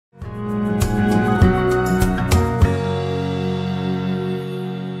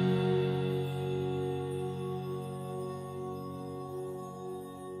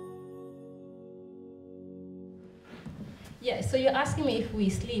asking me if we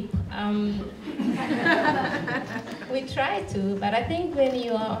sleep. We try to, but I think when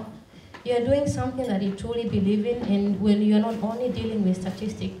you're doing something that you truly believe in, and when you're not only dealing with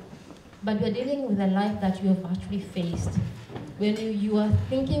statistics, but you're dealing with a life that you have actually faced. When you are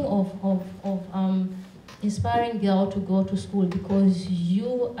thinking of inspiring girls to go to school, because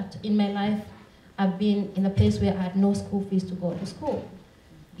in my life, I've been in a place where I had no school fees to go to school.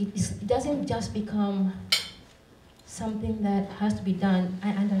 It doesn't just become something that has to be done.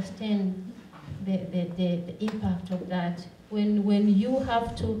 I understand the impact of that. When you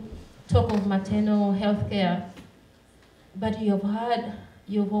have to talk of maternal health care, but you've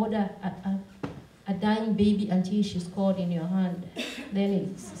held a dying baby until she's caught in your hand,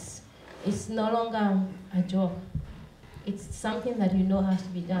 then it's no longer a job. It's something that you know has to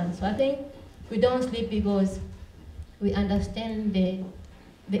be done. So I think we don't sleep because we understand the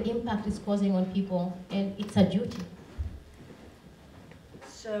impact it's causing on people, and it's a duty.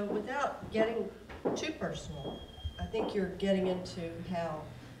 So without getting too personal, I think you're getting into how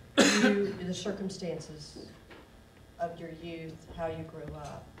the circumstances of your youth, how you grew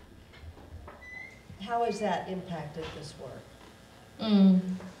up. How has that impacted this work?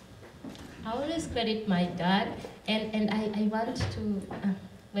 I always credit my dad, and I want to,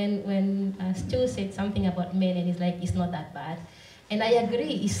 when Stu said something about men, and he's like, it's not that bad. And I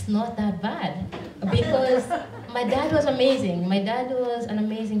agree, it's not that bad, because my dad was amazing. My dad was an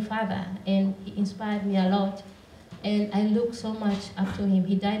amazing father, and he inspired me a lot. And I look so much up to him.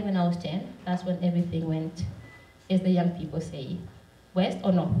 He died when I was 10. That's when everything went, as the young people say, west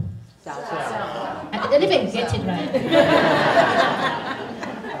or north? South. I didn't even get it right.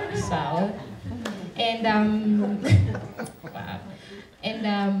 South. And, wow.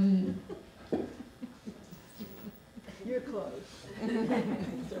 And, You're close.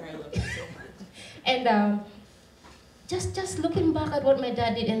 Sorry, I love you so much. And just looking back at what my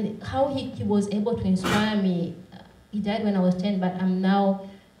dad did and how he was able to inspire me. He died when I was 10, but I'm now,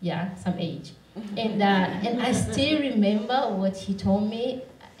 some age. And I still remember what he told me.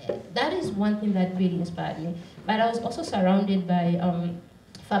 That is one thing that really inspired me. But I was also surrounded by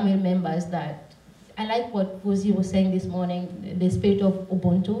family members that, I like what Vuzi was saying this morning, the spirit of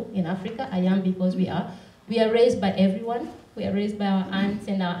Ubuntu in Africa. I am because we are. We are raised by everyone. We are raised by our aunts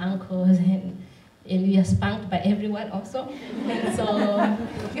and our uncles, and we are spanked by everyone also. And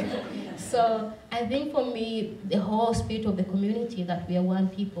so I think for me, the whole spirit of the community, that we are one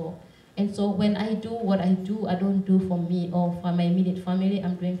people. And so when I do what I do, I don't do for me or for my immediate family,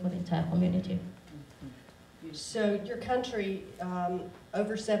 I'm doing for the entire community. So your country,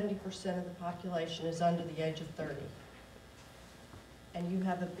 over 70% of the population is under the age of 30. And you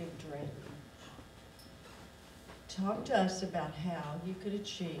have a big dream. Talk to us about how you could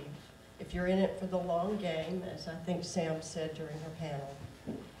achieve, if you're in it for the long game, as I think Sam said during her panel.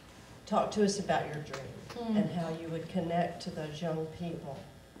 Talk to us about your dream and how you would connect to those young people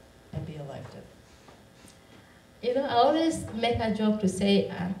and be elected. You know, I always make a joke to say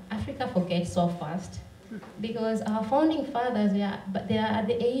Africa forgets so fast, because our founding fathers, they are at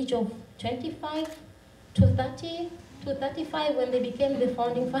the age of 25 to 30 to 35 when they became the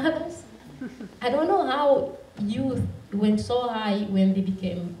founding fathers. I don't know how youth went so high when they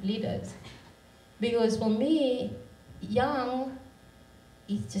became leaders. Because for me, young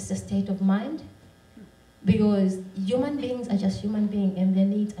is just a state of mind. Because human beings are just human beings and their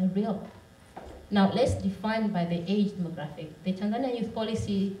needs are real. Now let's define by the age demographic. The Tanzania Youth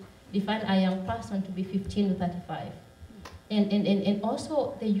Policy defined a young person to be 15 to 35. And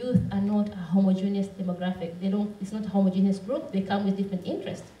also the youth are not a homogeneous demographic. It's not a homogeneous group. They come with different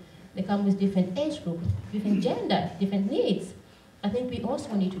interests. They come with different age groups, different gender, different needs. I think we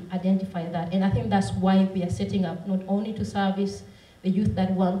also need to identify that. And I think that's why we are setting up not only to service the youth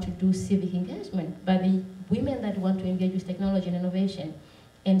that want to do civic engagement, but the women that want to engage with technology and innovation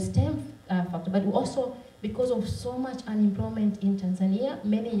and STEM factor. But also, because of so much unemployment in Tanzania,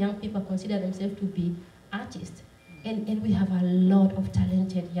 many young people consider themselves to be artists. And we have a lot of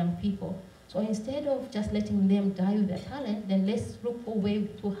talented young people. So instead of just letting them die with their talent, then let's look for a way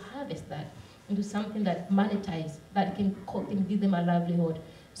to harvest that into something that monetizes, that can give them a livelihood.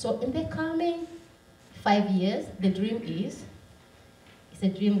 So in the coming 5 years, the dream is, it's a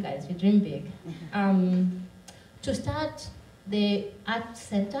dream, guys, we dream big, to start the art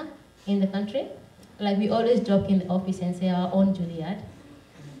center in the country. Like we always joke in the office and say our own Juilliard.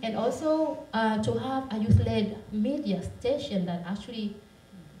 And also to have a youth-led media station that actually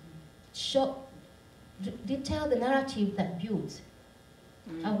detail the narrative that builds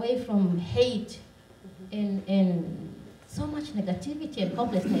away from hate and so much negativity and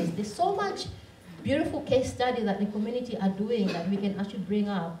hopelessness. There's so much beautiful case study that the community are doing that we can actually bring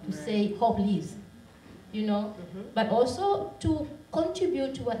up to say hope lives, you know, but also to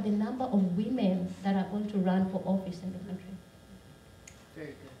contribute to what the number of women that are going to run for office in the country. Very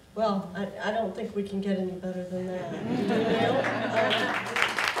good. Well, I don't think we can get any better than that. Thank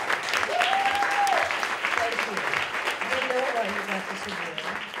you. We know why you got this award.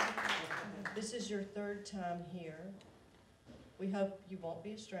 This is your third time here. We hope you won't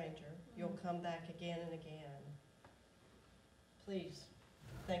be a stranger. You'll come back again and again. Please,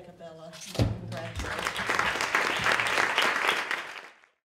 thank Abella. Congratulations.